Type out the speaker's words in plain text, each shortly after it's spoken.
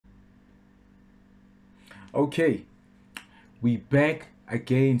Okay, we back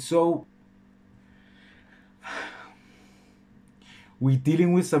again. So we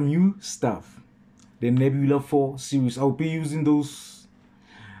dealing with some new stuff. The Nebula 4 series. I'll be using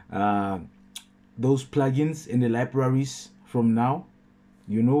uh those plugins in the libraries from now.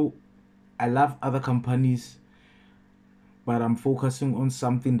 You know, I love other companies, but I'm focusing on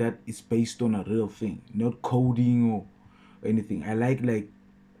something that is based on a real thing, not coding or anything. I like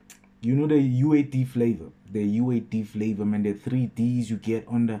you know the UAD flavor. The UAD flavor, man, the 3Ds you get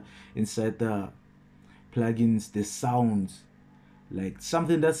on the inside the plugins, the sounds, like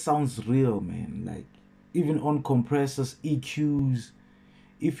something that sounds real, man. Like even on compressors, EQs,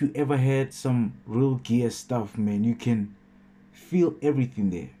 if you ever had some real gear stuff, man, you can feel everything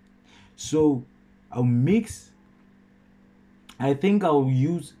there. So I'll mix, I think I'll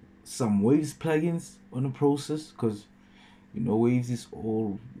use some Waves plugins on the process, because you know Waves is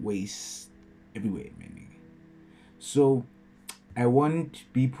always everywhere, man. So I won't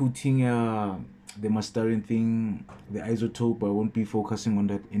be putting the mastering thing, the isotope. I won't be focusing on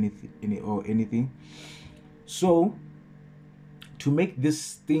that anything. So to make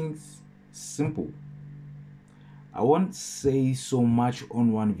these things simple, I won't say so much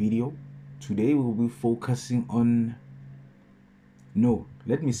on one video. Today we'll be focusing on, no,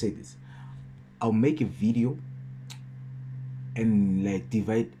 let me say this. I'll make a video and like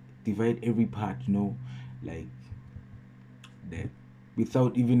divide every part, you know, like that,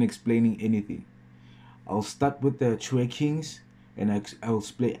 without even explaining anything. I'll start with the trackings, and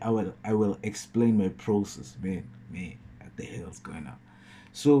I will explain my process, man. What the hell's going on?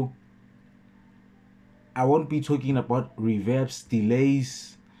 So I won't be talking about reverbs,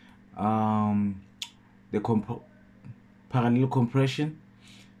 delays, the parallel compression,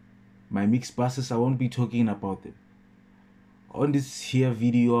 my mix buses. I won't be talking about them. On this here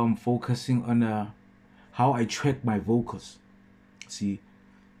video, I'm focusing on how I track my vocals. See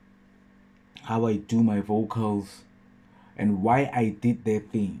how I do my vocals and why I did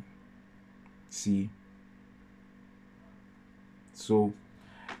that thing. See, so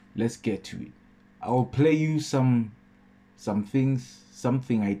let's get to it. I'll play you something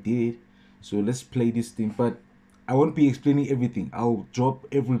I did. So let's play this thing, but I won't be explaining everything. I'll drop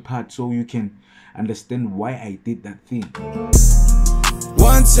every part so you can understand why I did that thing.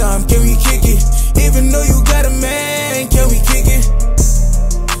 One time, can we kick it? Even though you got a man, can we kick it?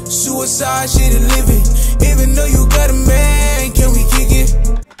 Suicide shit is living. Even though you got a man, can we kick it?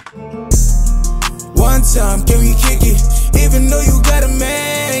 One time, can we kick it? Even though you got a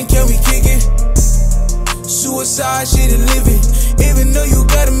man, can we kick it? Suicide shit is living. Even though you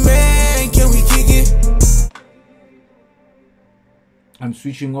got a man, can we kick it? I'm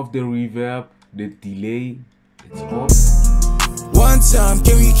switching off the reverb, the delay, it's off. One time,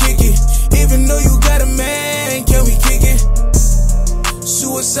 can we kick it? Even though you got a man, can we kick it?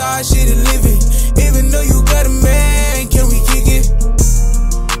 Suicide shit is living. Even though you got a man, can we kick it?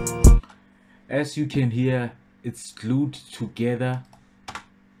 As you can hear, it's glued together.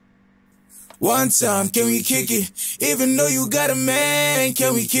 One time, can we kick it? Even though you got a man,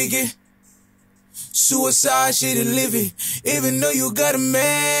 can we kick it? Suicide shit is living. Even though you got a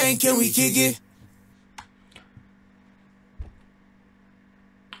man, can we kick it?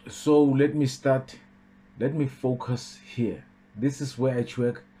 So let me start. Let me focus here. This is where I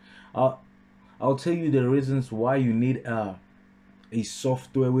track. I'll tell you the reasons why you need a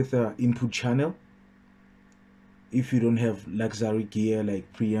software with an input channel. If you don't have luxury gear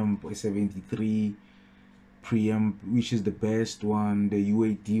like preamp 73 preamp, which is the best one, the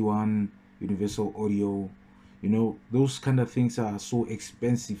UAD one, universal audio, you know, those kind of things are so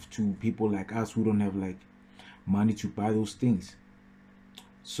expensive to people like us who don't have like money to buy those things.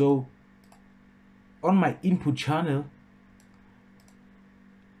 So on my input channel,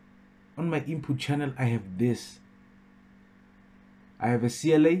 I have this. I have a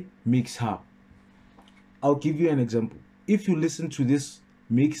CLA Mixhub. I'll give you an example. If you listen to this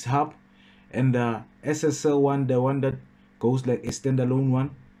Mixhub and the SSL one, the one that goes like a standalone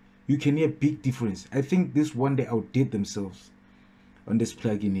one, you can hear a big difference. I think this one they outdid themselves on this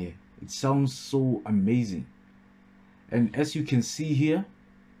plugin here. It sounds so amazing. And as you can see here,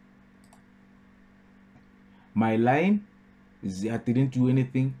 my line is, I didn't do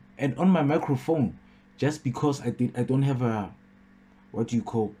anything. And on my microphone, just because I don't have a, what do you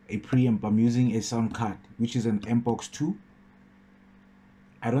call, a preamp, I'm using a sound card, which is an Mbox 2.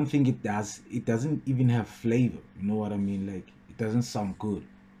 I don't think it doesn't even have flavor, you know what I mean? Like, it doesn't sound good.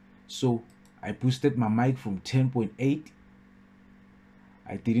 So I boosted my mic from 10.8.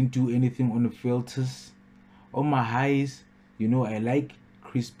 I didn't do anything on the filters. On my highs, you know, I like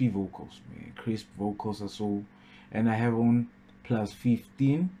crispy vocals, man. Crisp vocals are so, and I have on plus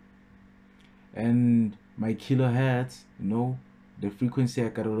 15, and my kilohertz, the frequency I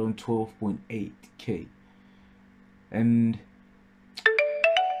got around 12.8k, and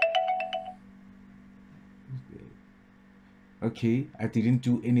okay, I didn't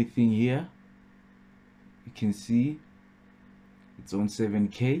do anything here. You can see it's on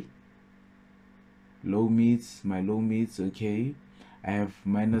 7k. Low mids, my low mids, okay. I have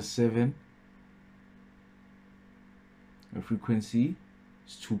 -7. The frequency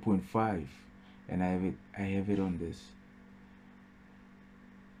is 2.5, and I have it on this.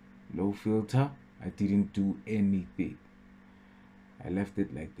 Low filter, I didn't do anything. I left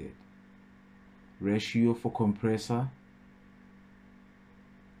it like that. Ratio for compressor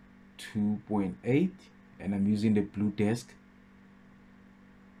 2.8, and I'm using the blue desk.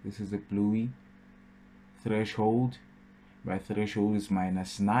 This is the bluey. Threshold, my threshold is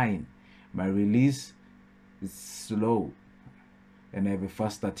 -9. My release is slow, and I have a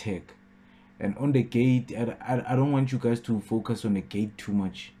fast attack. And on the gate, I don't want you guys to focus on the gate too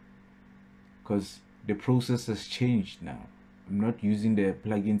much, because the process has changed now. I'm not using the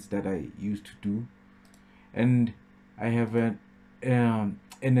plugins that I used to do. And I have an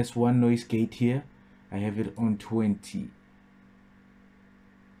NS1 noise gate here. I have it on 20.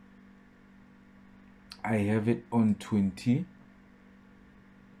 I have it on 20.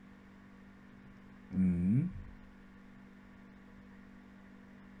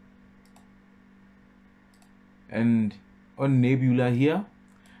 And on Nebula here,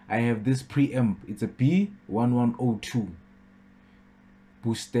 I have this preamp. It's a B1102.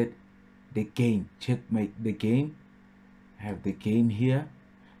 Boosted the gain. Check the gain. I have the gain here.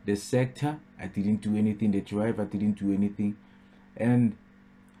 The sector, I didn't do anything. The drive, I didn't do anything. And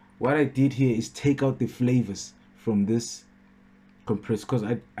what I did here is take out the flavors from this compressor, because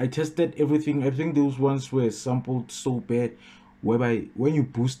I tested everything. I think those ones were sampled so bad, whereby when you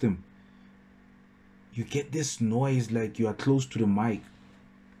boost them, you get this noise like you are close to the mic.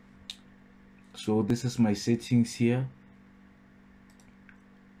 So this is my settings here,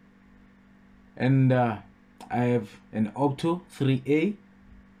 and I have an Opto 3A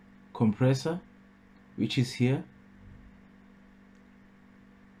compressor, which is here.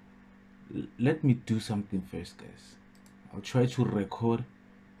 Let me do something first, guys. I'll try to record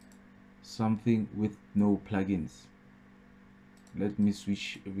something with no plugins. Let me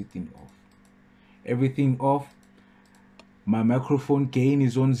switch everything off. Everything off. My microphone gain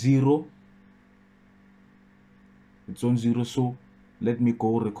is on 0. It's on 0, so let me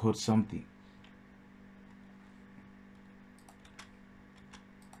go record something.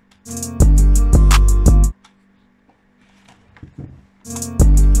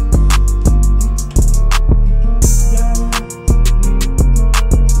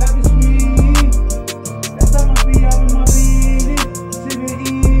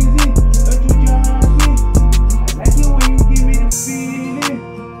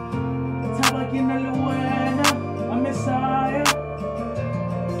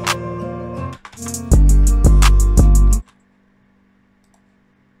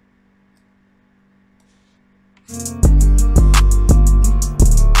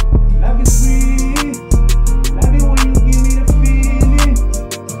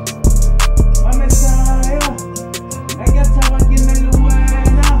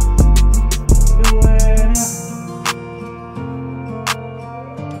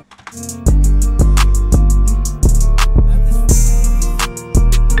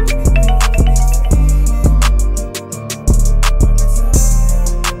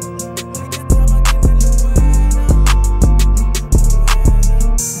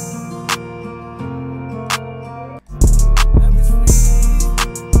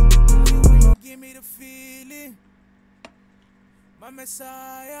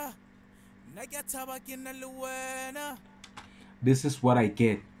 This is what I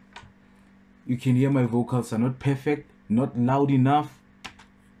get. You can hear my vocals are not perfect, not loud enough.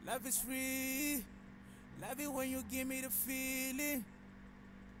 Love is free. Love it when you give me the feeling.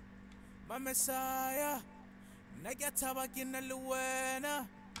 My Messiah.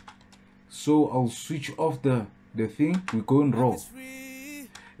 So I'll switch off the thing. We're going raw.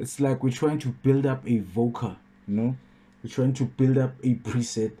 It's like we're trying to build up a vocal, we're trying to build up a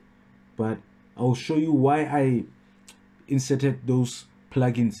preset, but I'll show you why I inserted those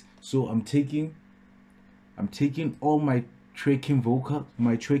plugins. So I'm taking all my tracking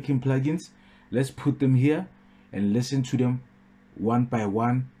plugins. Let's put them here and listen to them one by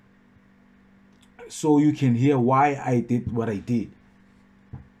one, so you can hear why I did what I did.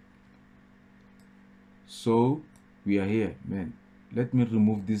 So we are here, man. let me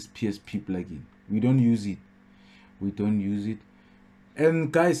remove this PSP plugin. We don't use it.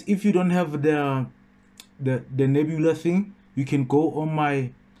 And guys, if you don't have the Nebula thing, you can go on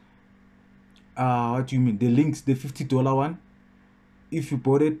my what do you mean, the links, the $50 one. If you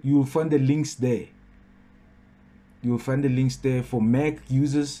bought it, you will find the links there. You will find the links there. For Mac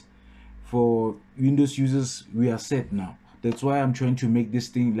users, for Windows users, we are set now. That's why I'm trying to make this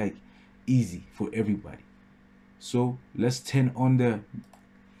thing like easy for everybody. So let's turn on the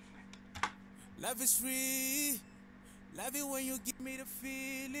love is free. Love it when you give me the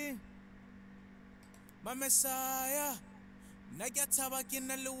feeling. My Messiah.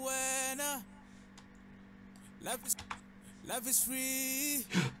 Love is free.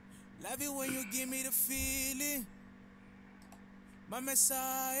 Love it when you give me the feeling. My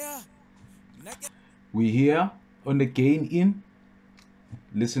Messiah. We here on the gain in.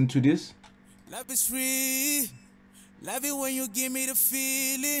 Listen to this. Love is free. Love it when you give me the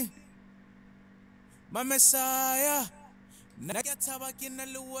feeling. My Messiah.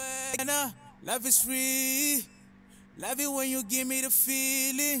 Love is free. Love it when you give me the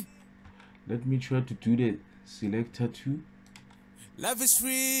feeling. Let me try to do the selector too. Love is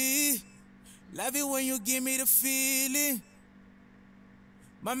free. Love it when you give me the feeling.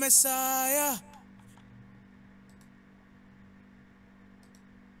 My Messiah.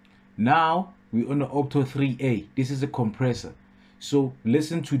 Now we're on the Opto 3A. This is a compressor. So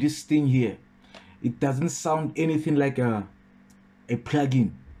listen to this thing here. It doesn't sound anything like a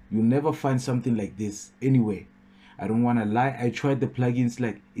plugin. You'll never find something like this anyway. I don't want to lie. I tried the plugins,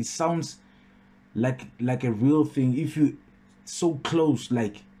 like it sounds like a real thing. If you so close,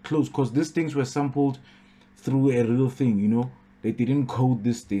 because these things were sampled through a real thing, you know. They didn't code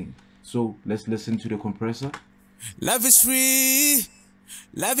this thing. So let's listen to the compressor. Love is free.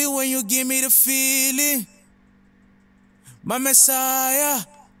 Love it when you give me the feeling. My Messiah.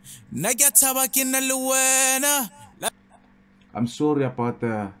 I'm sorry about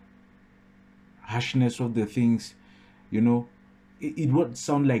the harshness of the things, you know. It would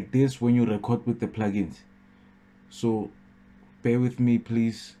sound like this when you record with the plugins. So bear with me,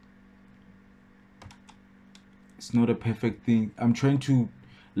 please. It's not a perfect thing. I'm trying to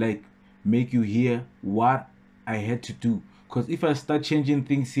like make you hear what I had to do, because if I start changing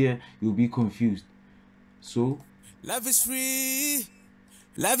things here, you'll be confused. So love is free.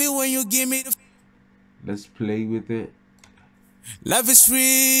 Love it when you give me the. Let's play with it. Love is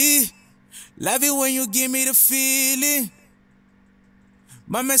free. Love it when you give me the feeling.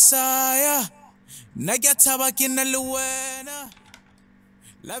 My Messiah.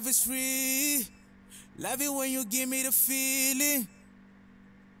 Love is free. Love it when you give me the feeling.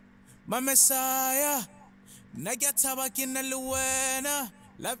 My Messiah.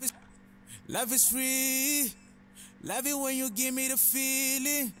 Love is free. Love it when you give me the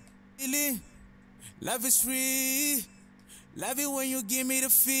feeling. Love is free. Love it when you give me the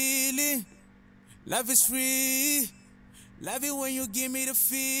feeling. Love is free. Love it when you give me the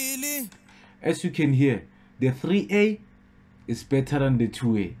feeling. As you can hear, the 3A is better than the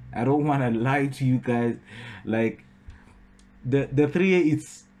 2A. I don't want to lie to you guys. Like the 3A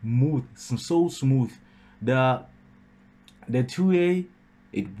is smooth, so smooth. The 2A,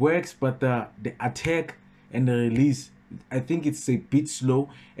 it works, but the attack and the release, I think it's a bit slow.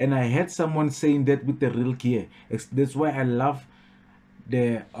 And I had someone saying that with the real gear. That's why I love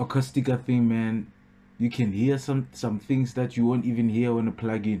the acoustica thing, man. You can hear some things that you won't even hear on a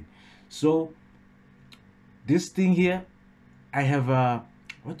plugin. So this thing here, I have a,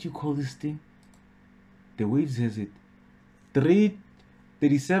 what do you call this thing? The Waves has it,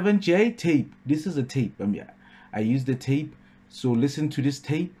 337J tape. This is a tape. I use the tape. So listen to this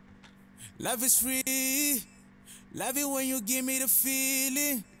tape. Love is free. Love it when you give me the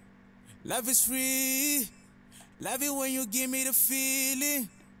feeling. Love is free. Love it when you give me the feeling.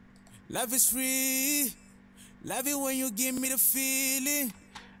 Love is free. Love it when you give me the feeling.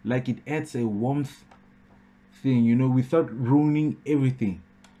 Like it adds a warmth thing, you know, without ruining everything.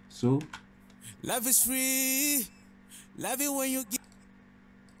 So love is free. Love it when you give.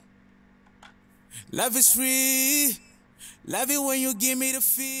 Love is free. Love it when you give me the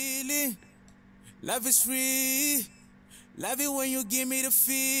feeling. Love is free. Love it when you give me the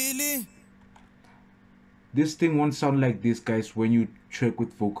feeling. This thing won't sound like this, guys, when you track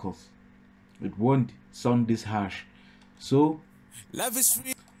with vocals. It won't sound this harsh. So love is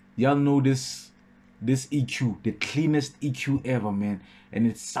free. Y'all know this EQ, the cleanest EQ ever, man. And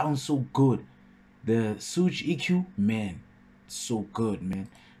it sounds so good. The Suge EQ, man, so good, man.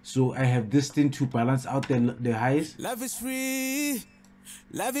 So I have this thing to balance out the highs. Love is free.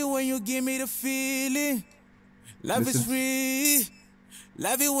 Love it when you give me the feeling. Love is free.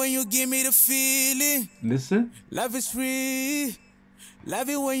 Love it when you give me the feeling. Listen. Love is free. Love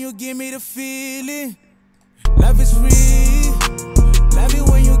it when you give me the feeling. Love is free. Love it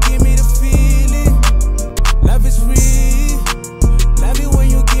when you give me the feeling. Love is free. Love it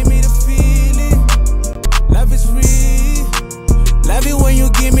when you give me the feeling. Love is free. Love it when you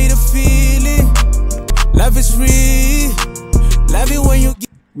give me the feeling. Love is free. Love it when you.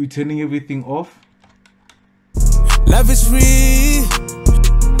 We're turning everything off. Love is free.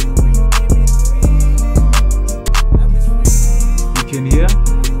 You can hear.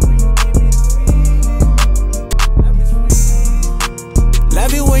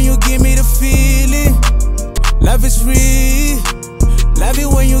 Love it when you give me the feeling. Love is free. Love it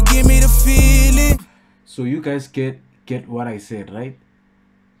when you give me the feeling. So you guys get what I said, right?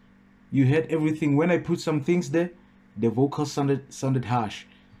 You heard everything. When I put some things there, the vocal sounded harsh,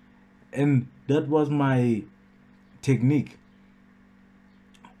 and that was my technique.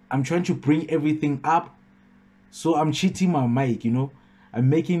 I'm trying to bring everything up, so I'm cheating my mic, you know. I'm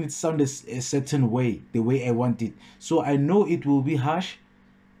making it sound a certain way, the way I want it. So I know it will be harsh.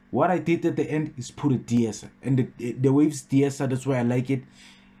 What I did at the end is put a de-esser, and the waves de-esser, that's why I like it.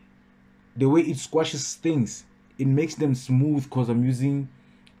 The way it squashes things, it makes them smooth because I'm using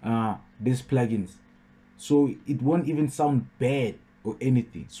these plugins, so it won't even sound bad or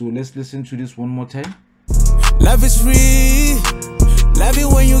anything. So let's listen to this one more time. Love is free. Love it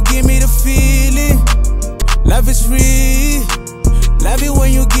when you give me the feeling. Love is free. Love it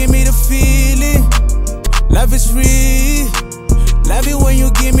when you give me the feeling. Love is free. Love it when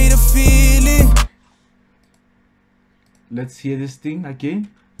you give me the feeling. Let's hear this thing again.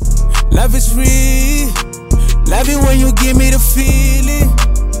 Love is free. Love it when you give me the feeling.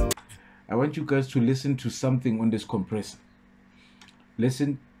 I want you guys to listen to something on this compressor.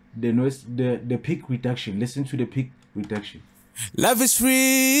 Listen the noise, the peak reduction. Listen to the peak reduction. Love is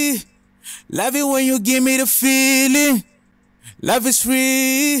free. Love it when you give me the feeling. Love is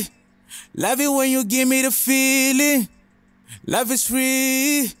free. Love it when you give me the feeling. Love is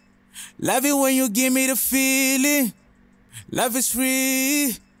free. Love it when you give me the feeling. Love is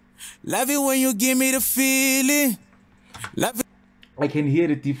free. Love it when you give me the feeling. Love it. I can hear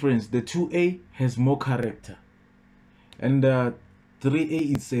the difference. The 2A has more character, and the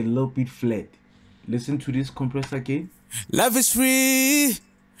 3A is a little bit flat. Listen to this compressor again. Love is free.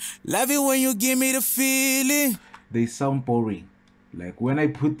 Love it when you give me the feeling. They sound boring. Like when I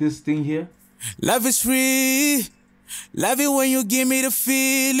put this thing here. Love is free. Love it when you give me the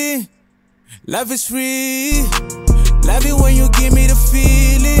feeling. Love is free. Love it when you give me the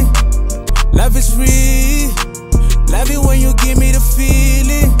feeling. Love is free. Love it when you give me the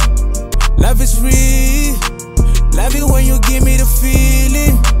feeling. Love is free. Love it when you give me the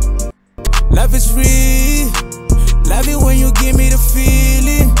feeling. Love is free. Love it when you give me the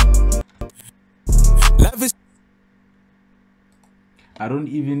feeling. Love is. I don't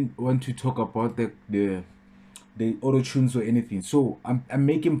even want to talk about the auto tunes or anything. So I'm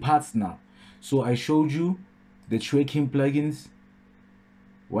making parts now. So I showed you the tracking plugins,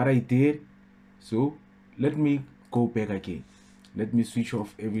 what I did. So let me go back again. Let me switch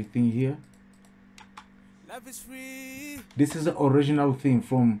off everything here. Love is free. This is the original thing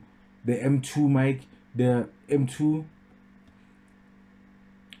from the M2 mic, the M2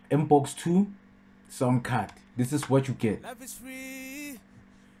 Mbox 2 sound card. This is what you get. Love is free.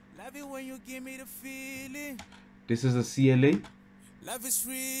 Love it when you give me the feeling. This is a CLA. Love is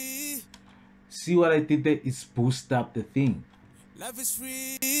free. See what I did there is boost up the thing. Love is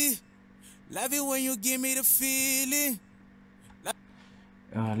free. Love it when you give me the feeling.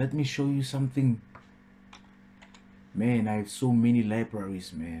 Let me show you something. Man, I have so many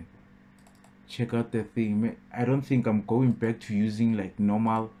libraries, man. Check out the thing, man. I don't think I'm going back to using like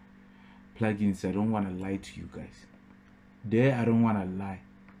normal plugins. I don't want to lie to you guys. There, I don't want to lie.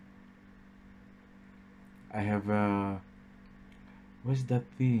 I have where's that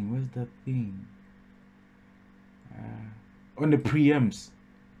thing? Where's that thing? On the preamps.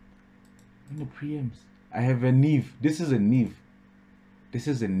 On the preamps. I have a Neve. This is a Neve. This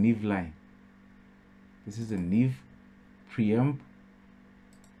is a Neve line. This is a Neve preamp.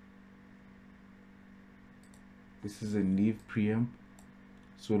 This is a Neve preamp.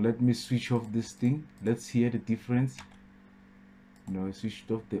 So let me switch off this thing. Let's hear the difference. No, I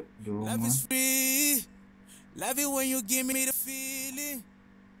switched off the wrong Love one. is free. Love it when you give me the feeling.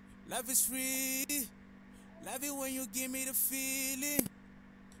 Love is free. Love it when you give me the feeling.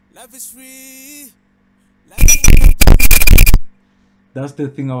 Love is free. Love it when you give me. That's the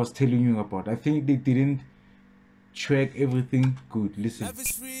thing I was telling you about. I think they didn't track everything good. Listen. Love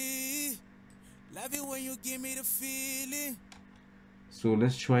is free. Love it when you give me the feeling. So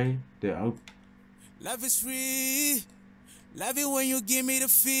let's try the out. Love is free. Love it when you give me the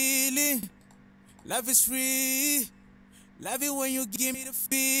feeling. Love is free. Love it when you give me the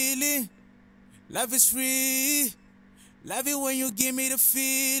feeling. Love is free. Love it when you give me the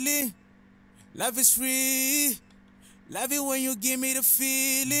feeling. Love is free. Love it when you give me the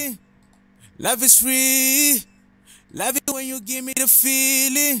feeling. Love is free. Love it when you give me the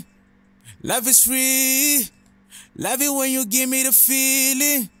feeling. Love is free. Love it when you give me the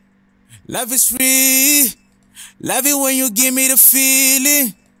feeling. Love is free. Love it when you give me the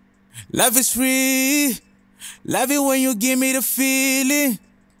feeling. Love is free. Love it when you give me the feeling.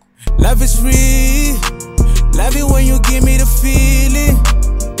 Love is free. Love it when you give me the feeling.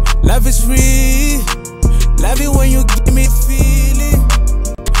 Love is free. Love it when you give me the feeling.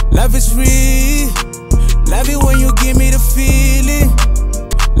 Love is free. Love it when you give me the feeling.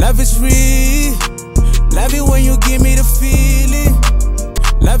 Love is free. Love it when you give me the feeling.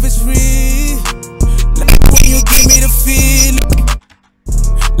 Love is free. Love it when you give me the feeling.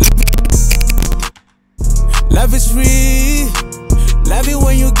 Love is free. Love it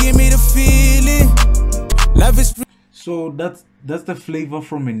when you give me the feeling. Love is free. So that's the flavor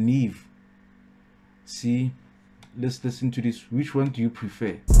from a Neve. See, let's listen to this. Which one do you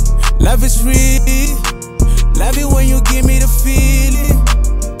prefer? Love is free. Love it when you give me the feeling.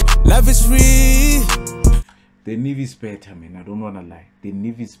 Love is free. The Neve is better, man. I don't wanna lie. The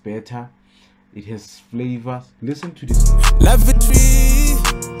Neve is better. It has flavors. Listen to this. Love is free.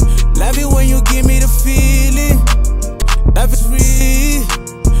 Love it when you give me the feeling. Love is free.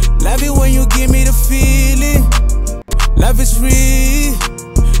 Love it when you give me the feeling. Love is free.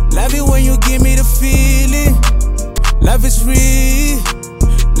 Love it when you give me the feeling. Love is free.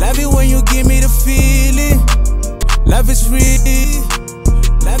 Love it when you give me the feeling. Love is free.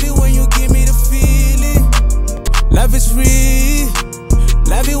 Love it when you give me the feeling. Love is free.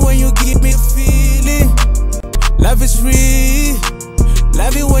 Love it when you give me the feeling. Love is free.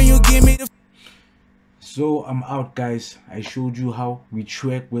 Love it when you give me the. So I'm out, guys. I showed you how we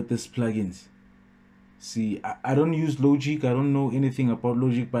track with these plugins. See, I don't use Logic. I don't know anything about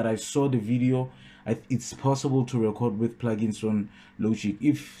Logic, but I saw the video. It's possible to record with plugins on Logic.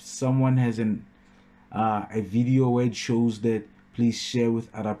 If someone has a video where it shows that, please share with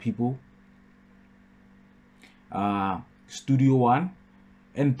other people. Studio One,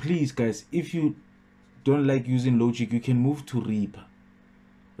 and please, guys, if you don't like using Logic, you can move to Reaper.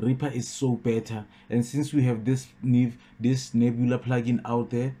 Reaper is so better, and since we have this Nebula plugin out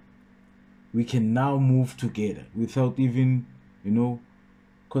there, we can now move together without even, you know,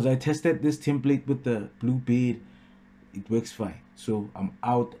 because I tested this template with the Bluebird. It works fine. So I'm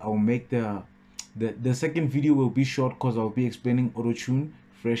out. I'll make the second video will be short because I'll be explaining Auto-Tune,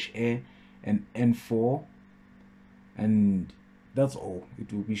 Fresh Air, and N4, and that's all.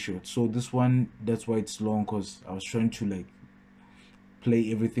 It will be short. So this one, that's why it's long, because I was trying to like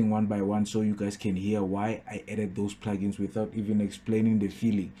play everything one by one so you guys can hear why I added those plugins without even explaining the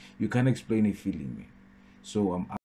feeling. You can't explain a feeling, man. So I'm